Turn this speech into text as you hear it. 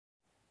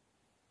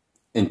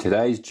In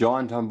today's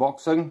giant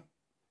unboxing,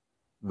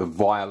 the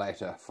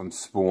Violator from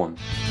Spawn.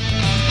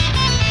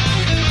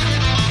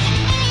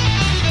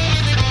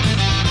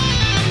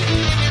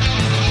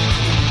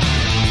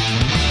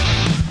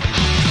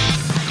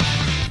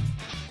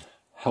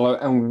 Hello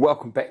and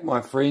welcome back,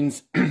 my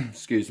friends.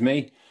 Excuse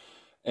me.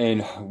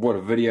 And what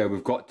a video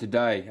we've got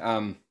today.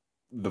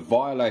 The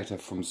Violator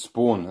from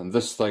Spawn, and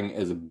this thing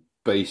is a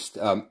beast.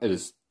 It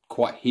is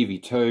quite heavy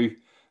too.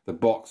 The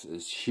box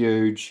is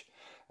huge.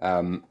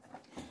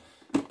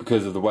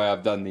 Because of the way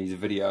I've done these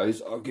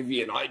videos, I'll give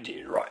you an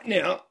idea right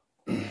now.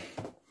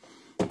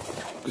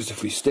 Because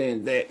if we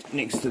stand that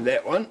next to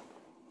that one,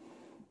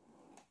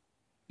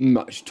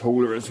 much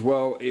taller as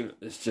well.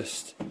 It's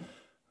just,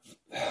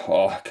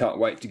 oh, I can't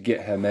wait to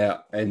get him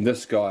out, and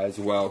this guy as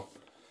well.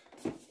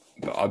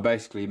 But I'm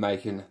basically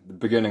making the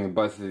beginning of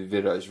both of the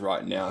videos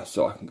right now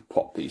so I can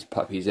pop these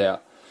puppies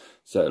out.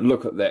 So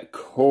look at that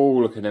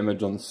cool looking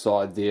image on the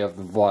side there of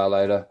the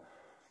Violator.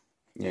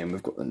 Yeah, and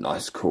we've got the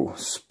nice cool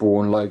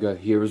Spawn logo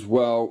here as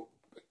well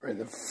in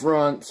the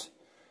front.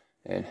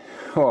 And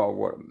oh,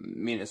 what a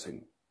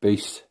menacing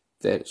beast.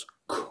 That is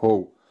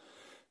cool.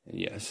 And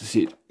yeah, as I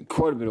said,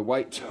 quite a bit of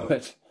weight to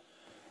it.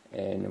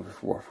 And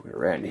if we're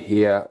around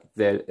here,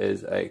 that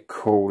is a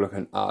cool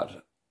looking art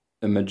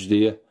image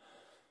there.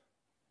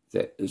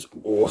 That is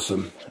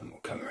awesome. And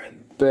we'll come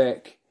around the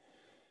back.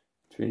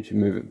 22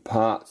 moving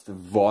parts. The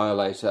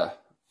Violator.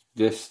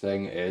 This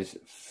thing is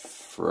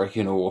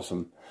freaking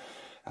awesome.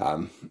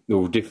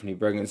 We'll definitely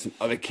bring in some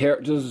other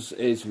characters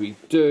as we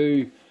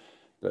do,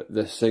 but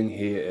this thing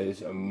here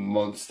is a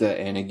monster.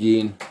 And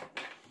again,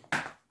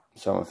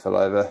 someone fell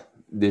over.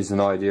 There's an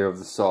idea of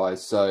the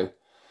size, so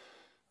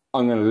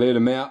I'm going to let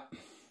him out.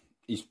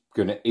 He's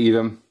going to eat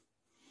him.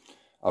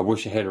 I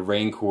wish I had a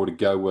rancor to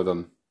go with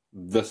him.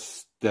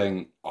 This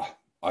thing, oh,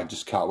 I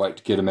just can't wait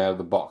to get him out of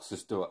the box.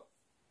 Let's do it.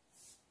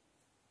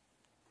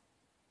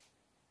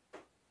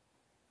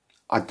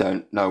 I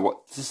don't know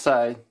what to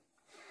say.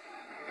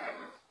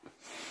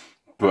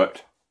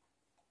 But,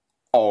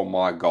 oh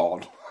my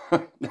god,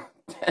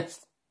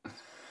 that's,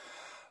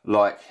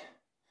 like,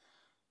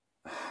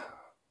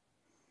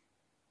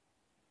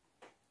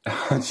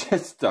 I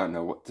just don't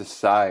know what to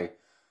say.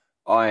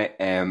 I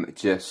am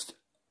just,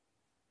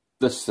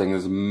 this thing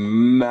is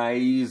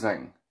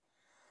amazing.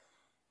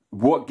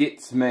 What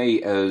gets me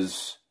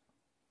is,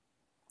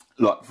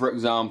 like, for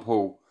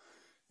example,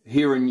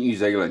 here in New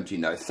Zealand, you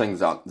know,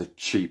 things aren't the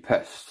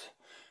cheapest,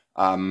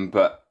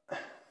 but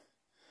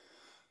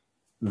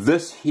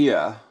this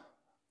here,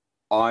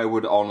 I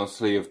would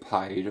honestly have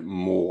paid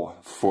more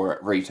for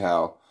at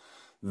retail.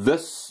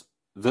 This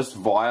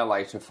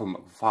Violator from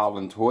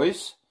McFarlane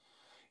Toys,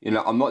 you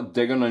know, I'm not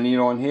digging on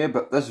anyone here,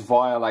 but this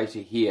Violator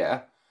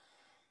here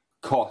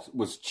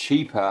was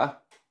cheaper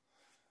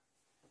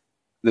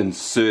than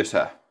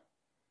Certa,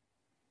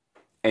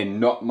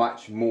 and not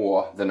much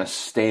more than a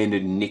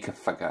standard NECA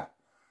figure.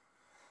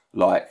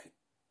 Like,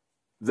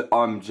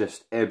 I'm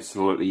just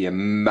absolutely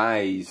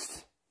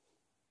amazed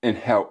in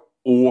how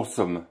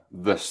awesome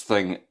this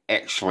thing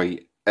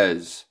actually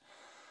is.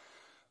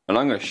 And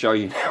I'm going to show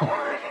you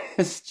now.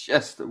 It's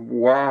just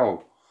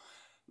wow.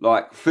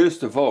 Like,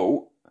 first of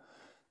all,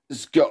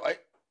 this guy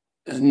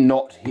is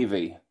not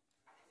heavy.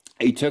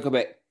 He took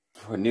about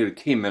nearly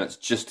 10 minutes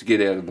just to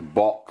get out of the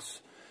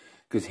box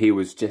because he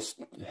was just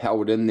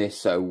held in there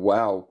so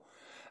well.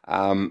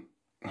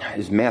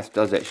 His mouth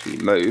does actually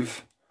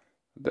move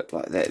a bit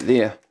like that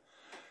there.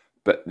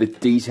 But the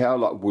detail,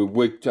 like,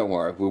 don't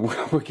worry,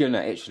 we're going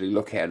to actually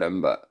look at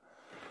him, but,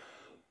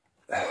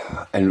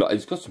 and like,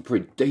 he's got some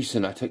pretty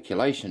decent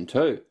articulation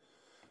too.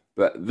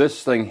 But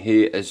this thing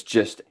here is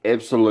just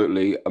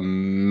absolutely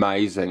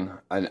amazing,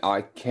 and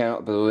I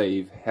cannot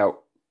believe how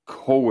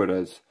cool it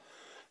is.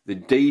 The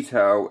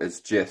detail is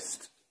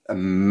just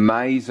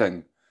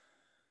amazing,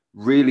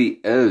 really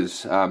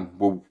is.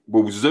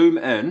 We'll zoom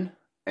in,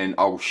 and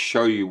I'll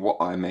show you what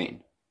I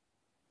mean.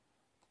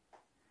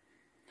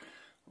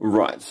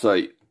 Right,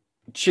 so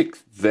check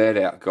that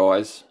out,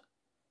 guys.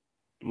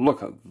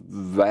 Look at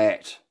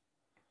that.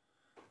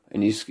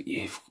 And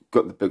you've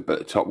got the big bit at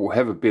the top. We'll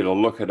have a better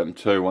look at him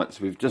too once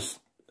we've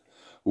just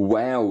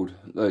wowed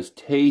those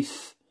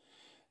teeth.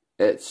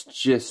 It's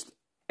just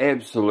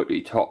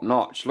absolutely top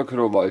notch. Look at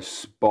all those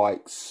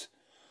spikes.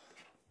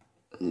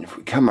 And if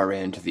we come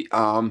around to the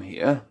arm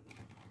here,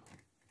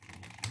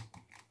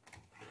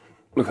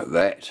 look at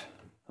that.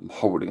 I'm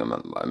holding him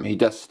at the moment. He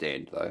does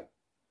stand though.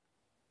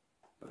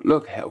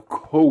 Look how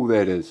cool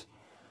that is.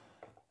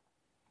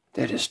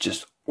 That is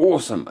just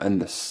awesome.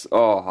 And this,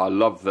 oh, I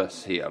love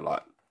this here.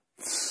 Like,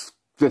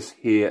 this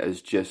here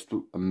is just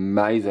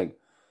amazing.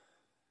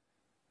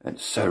 And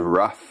it's so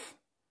rough.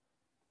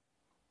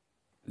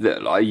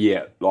 That, like,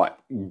 yeah, like,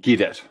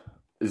 get it.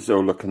 Is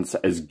all I can say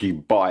is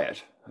buy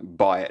it.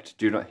 Buy it.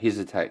 Do not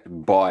hesitate to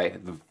buy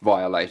the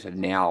Violator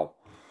now.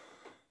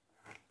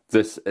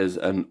 This is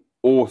an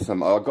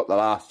awesome. I got the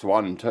last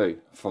one too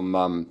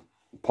from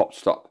Pop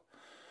Stop.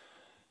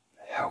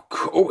 How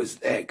cool is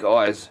that,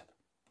 guys?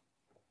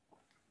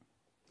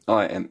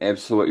 I am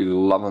absolutely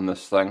loving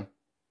this thing.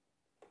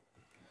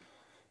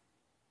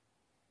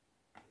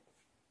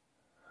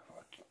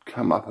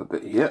 come up a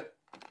bit here.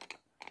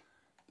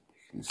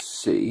 You can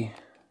see.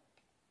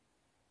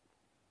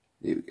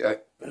 There we go.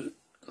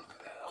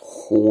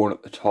 Horn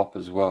at the top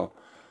as well.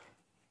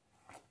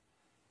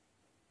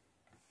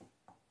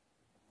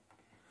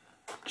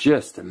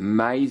 Just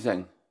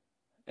amazing.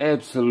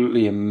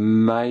 Absolutely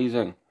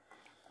amazing.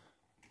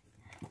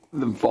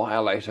 The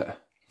Violator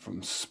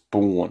from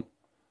Spawn.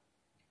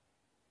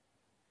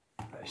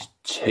 Those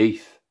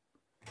teeth.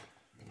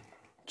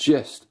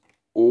 Just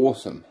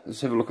awesome.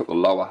 Let's have a look at the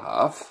lower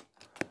half.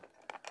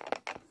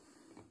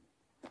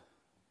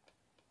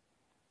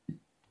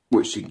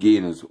 Which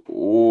again is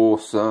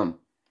awesome.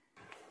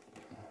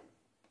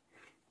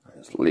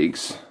 His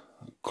legs,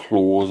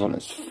 claws on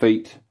his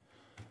feet.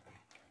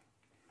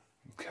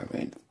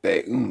 Coming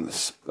back,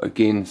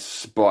 again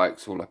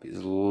spikes all up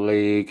his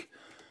leg.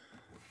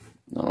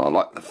 And I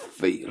like the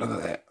feet, look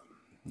at that.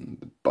 And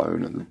the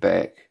bone in the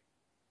back.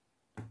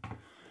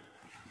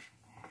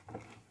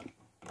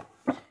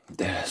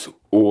 That is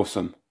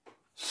awesome.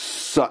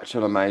 Such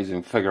an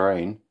amazing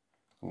figurine.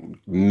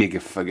 Mega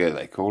figure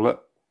they call it.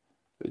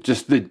 But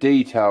just the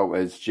detail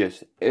is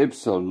just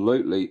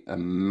absolutely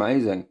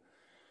amazing.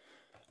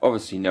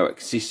 Obviously no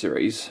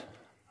accessories.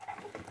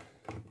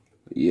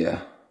 But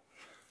yeah.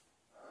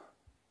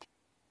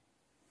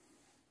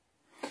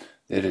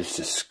 That is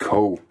just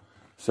cool.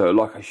 So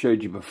like I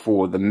showed you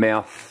before, the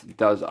mouth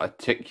does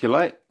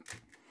articulate.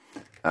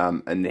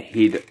 And the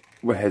head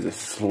has a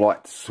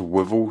slight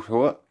swivel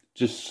to it.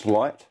 Just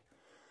slight.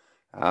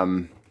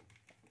 The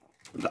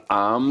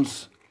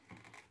arms,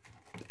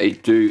 they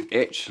do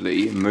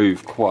actually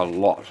move quite a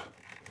lot.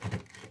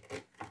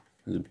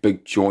 There's a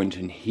big joint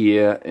in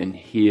here,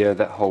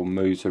 that whole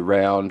moves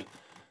around.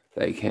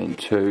 They can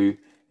too.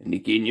 And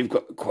again, you've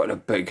got quite a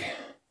big,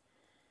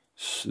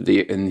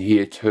 there in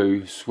here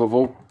too,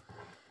 swivel.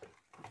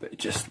 But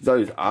just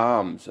those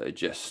arms are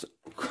just,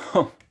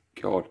 oh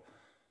God.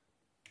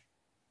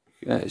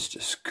 Yeah, it's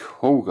just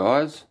cool,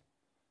 guys.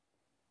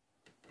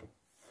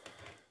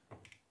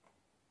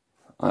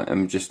 I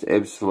am just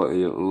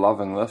absolutely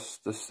loving this.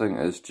 This thing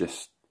is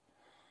just,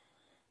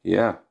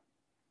 yeah,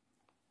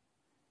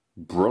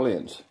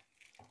 brilliant.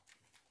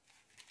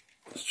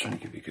 Just trying to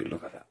give you a good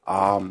look at the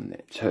arm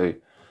there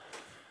too.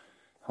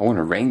 I want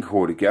a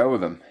Rancor to go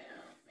with him.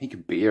 He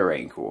could be a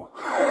Rancor.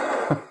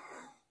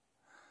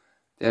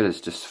 That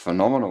is just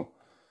phenomenal.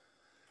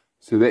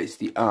 So that's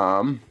the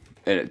arm,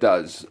 and it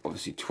does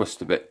obviously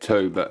twist a bit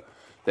too, but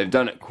they've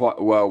done it quite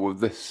well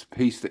with this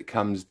piece that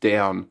comes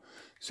down.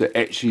 So it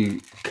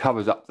actually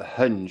covers up the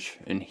hinge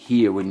in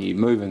here when you're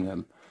moving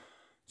them.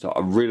 So I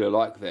really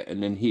like that.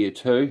 And then here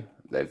too,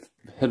 they've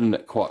hidden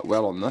it quite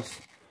well on this.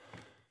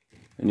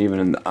 And even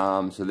in the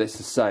arm, so that's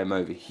the same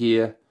over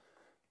here.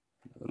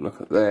 Look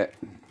at that.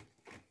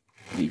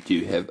 You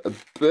do have a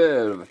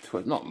bit of a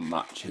twist, not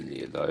much in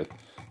there though.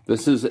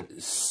 This is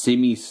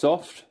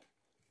semi-soft,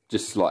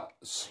 just like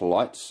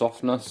slight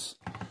softness.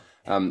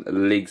 The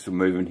legs are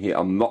moving here.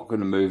 I'm not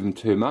going to move him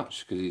too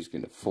much because he's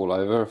going to fall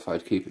over if I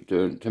keep it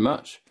doing it too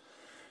much.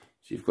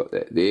 So you've got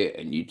that there,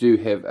 and you do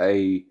have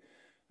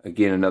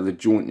again another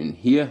joint in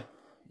here.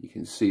 You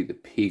can see the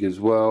peg as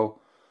well,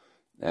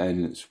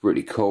 and it's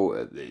pretty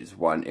cool. There's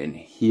one in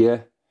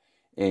here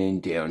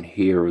and down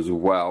here as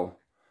well.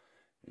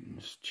 And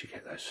just check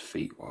out those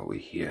feet while we're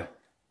here.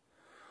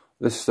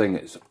 This thing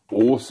is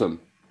awesome.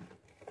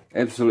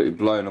 Absolutely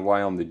blown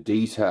away on the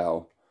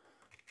detail.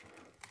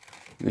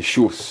 The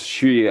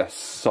sheer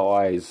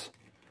size.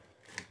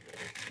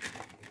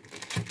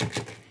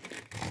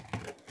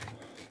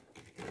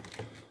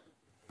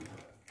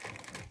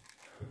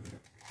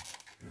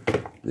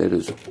 That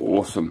is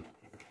awesome.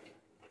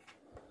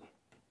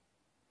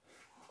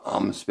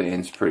 Arm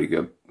span's pretty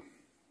good.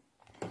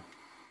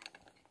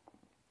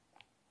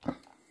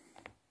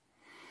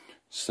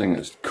 This thing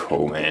is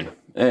cool, man.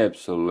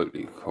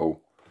 Absolutely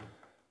cool.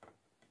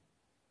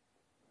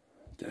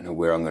 Don't know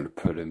where I'm going to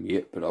put him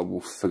yet, but I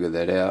will figure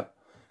that out.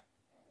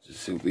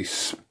 Just see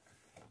these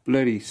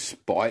bloody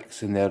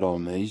spikes and that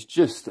on me. He's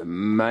just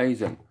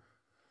amazing.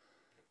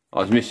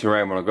 I was messing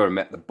around when I got him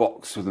at the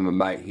box with my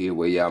mate here.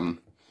 We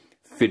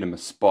fed him a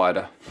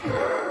spider.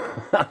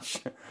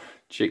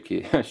 Check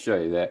here, I'll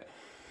show you that.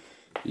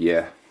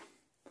 Yeah.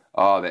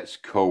 Oh, that's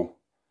cool.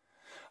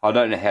 I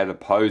don't know how to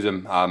pose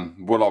him.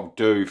 What I'll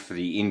do for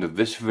the end of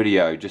this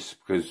video, just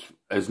because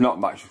there's not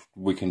much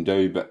we can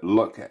do, but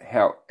look at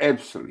how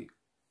absolutely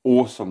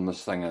awesome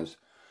this thing is.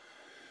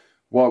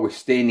 While we're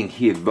standing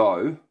here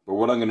though, but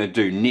what I'm going to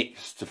do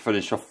next to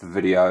finish off the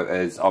video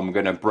is I'm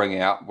going to bring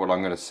out what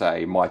I'm going to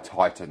say, my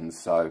Titans.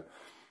 So,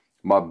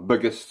 my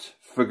biggest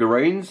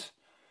figurines,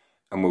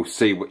 and we'll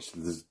see which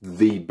is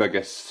the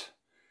biggest.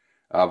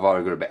 I've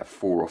only got about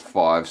 4 or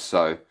 5,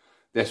 so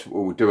that's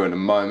what we'll do in a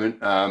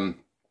moment.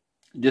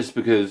 Just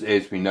because,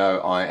 as we know,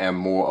 I am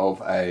more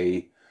of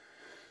a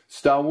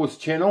Star Wars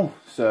channel,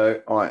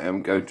 so I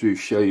am going to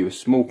show you a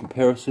small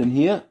comparison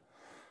here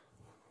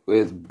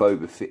with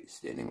Boba Fett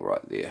standing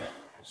right there.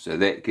 So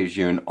that gives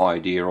you an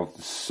idea of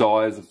the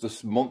size of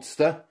this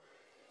monster.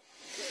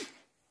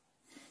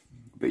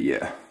 But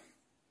yeah,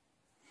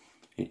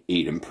 You can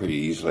eat them pretty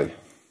easily.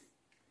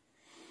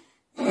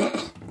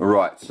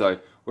 Alright, so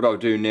what I'll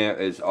do now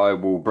is I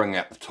will bring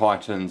out the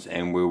Titans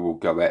and we will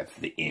go out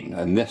for the end.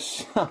 And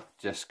this,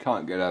 just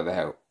can't get over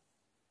how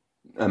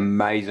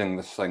amazing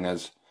this thing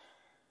is.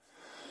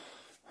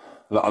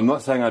 Look, I'm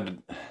not saying I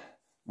did,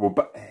 well,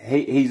 but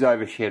he's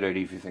overshadowed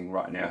everything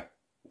right now.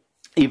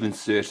 Even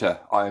Surtur,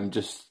 I am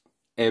just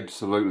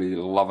absolutely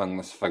loving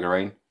this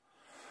figurine.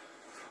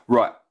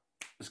 Right,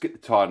 let's get the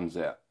Titans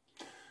out.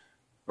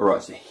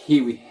 Alright, so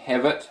here we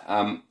have it.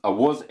 I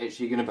was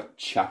actually going to put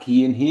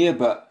Chucky in here,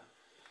 but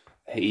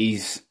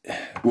he's,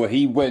 well,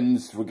 he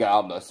wins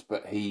regardless,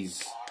 but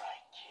he's...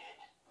 Alright,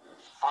 kid.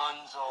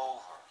 Fun's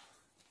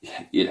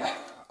over. Yeah,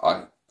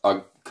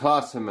 I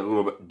class him a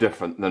little bit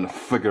different than a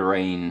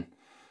figurine.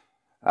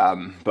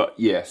 But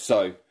yeah,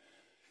 so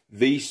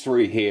these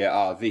three here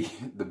are the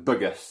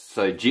biggest.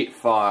 So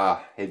Jetfire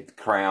had the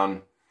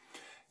crown.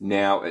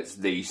 Now it's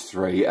these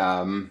three.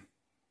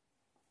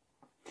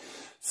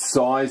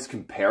 Size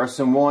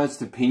comparison wise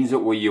depends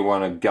on where you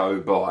want to go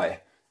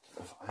by.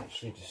 I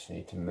actually just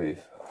need to move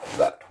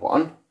that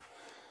one.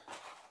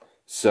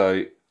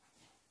 So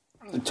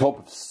the top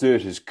of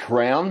Surtur's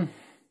crown,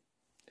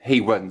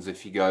 he wins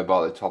if you go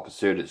by the top of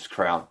Surtur's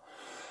crown.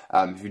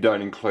 If you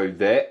don't include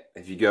that,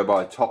 if you go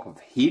by the top of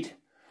head,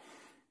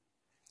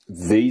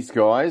 these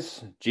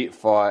guys,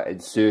 Jetfire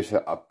and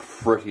Surtur, are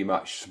pretty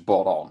much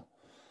spot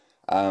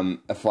on.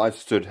 If I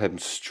stood him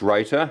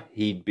straighter,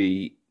 he'd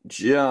be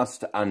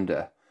just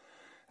under,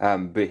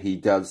 but he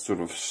does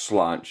sort of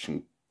slant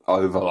and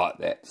over like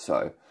that,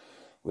 so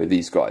where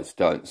these guys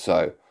don't.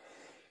 So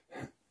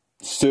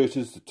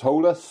Surtur's the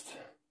tallest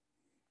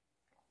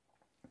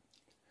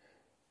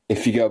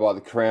if you go by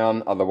the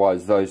crown,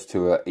 otherwise those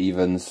two are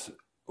evens,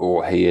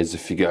 or he is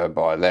if you go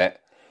by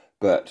that.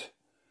 But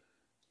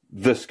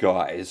this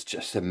guy is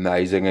just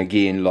amazing.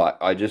 Again, like,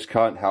 I just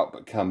can't help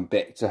but come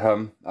back to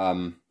him.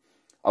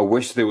 I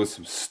wish there was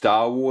some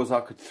Star Wars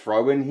I could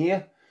throw in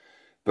here,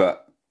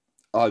 but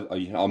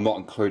I'm not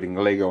including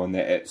Lego in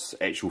that. It's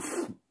actual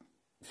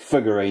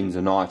figurines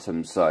and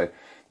items, so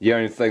the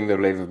only thing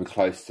that'll ever be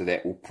close to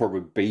that will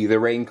probably be the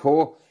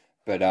Rancor,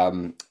 but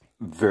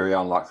very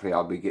unlikely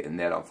I'll be getting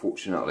that,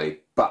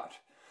 unfortunately. But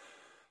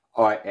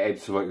I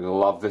absolutely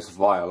love this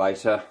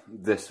Violator.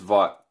 This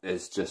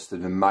is just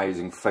an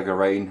amazing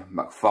figurine.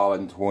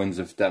 McFarlane Toys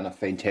have done a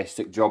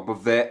fantastic job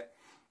with that.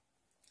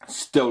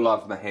 Still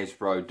love my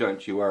Hasbro,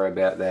 don't you worry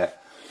about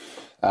that.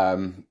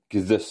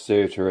 Because this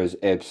Surtur is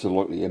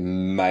absolutely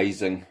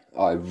amazing.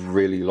 I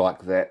really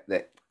like that.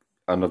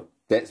 And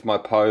that's my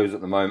pose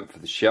at the moment for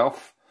the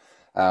shelf.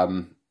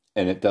 And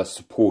it does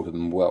support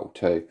him well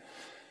too.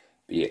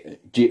 But yeah,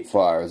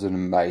 Jetfire is an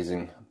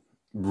amazing,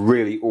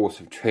 really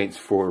awesome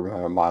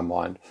transformer in my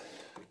mind.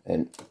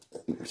 And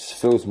it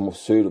feels more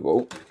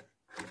suitable.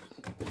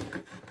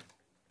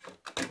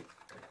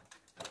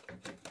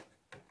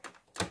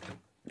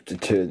 To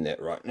turn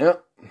that right now.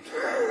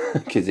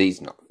 Because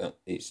he's not,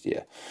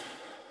 yeah.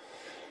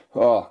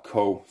 Oh,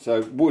 cool.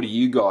 So what do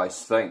you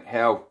guys think?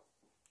 How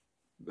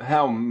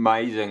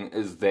amazing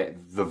is that,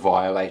 the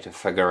Violator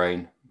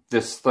figurine?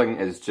 This thing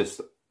is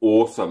just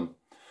awesome.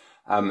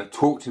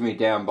 Talk to me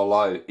down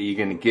below. Are you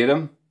going to get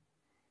him?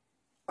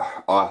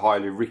 I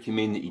highly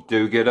recommend that you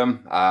do get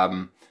him,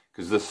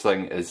 because this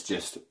thing is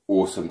just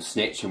awesome.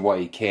 Snatch him while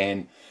you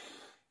can.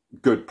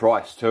 Good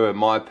price too, in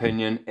my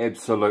opinion.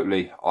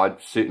 Absolutely.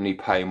 I'd certainly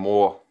pay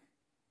more.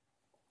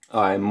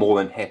 I am more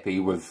than happy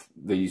with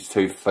these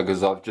two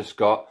figures I've just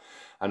got.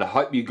 And I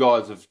hope you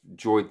guys have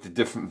enjoyed the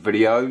different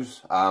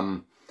videos.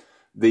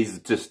 These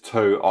are just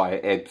two I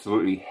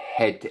absolutely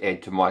had to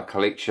add to my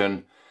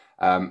collection.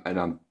 And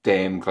I'm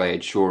damn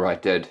glad sure I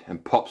did.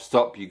 And Pop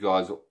Stop, you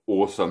guys are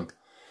awesome.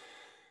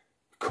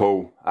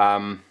 Cool.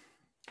 I'm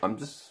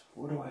just,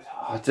 what do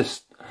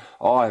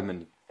I'm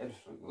in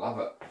absolute love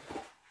it.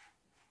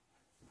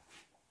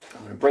 I'm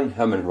going to bring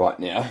him in right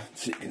now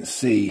so you can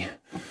see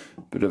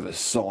a bit of a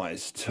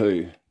size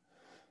too.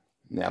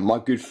 Now my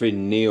good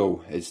friend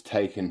Neil has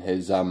taken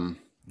his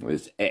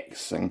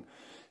axe thing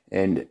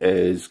and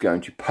is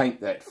going to paint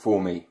that for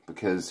me,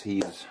 because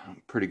he's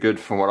pretty good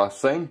from what I've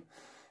seen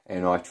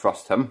and I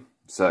trust him.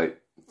 So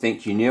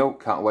thank you, Neil.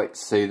 Can't wait to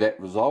see that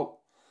result.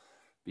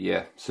 But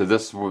yeah, so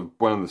this was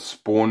one of the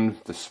Spawn,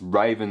 this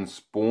Raven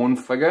Spawn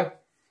figure.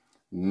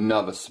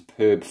 Another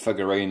superb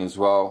figurine as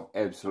well.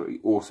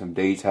 Absolutely awesome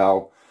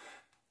detail.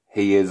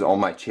 He is on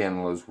my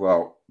channel as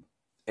well.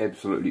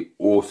 Absolutely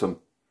awesome.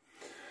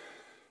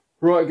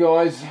 Right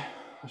guys,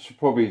 I should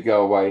probably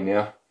go away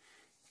now,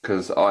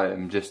 because I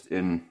am just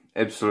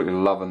absolutely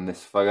loving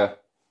this figure.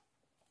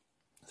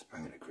 Let's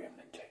bring in a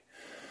gremlin too.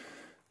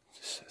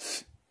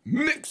 Just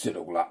mix it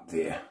all up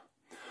there.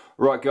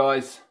 Right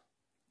guys,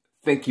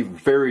 thank you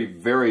very,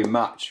 very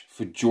much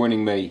for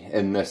joining me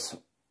in this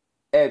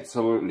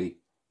absolutely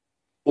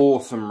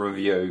awesome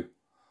review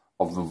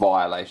of the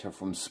Violator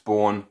from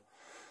Spawn.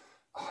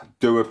 I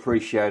do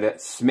appreciate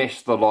it.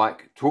 Smash the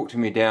like, talk to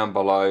me down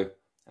below,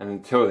 and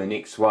until the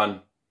next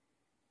one,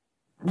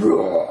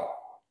 roar.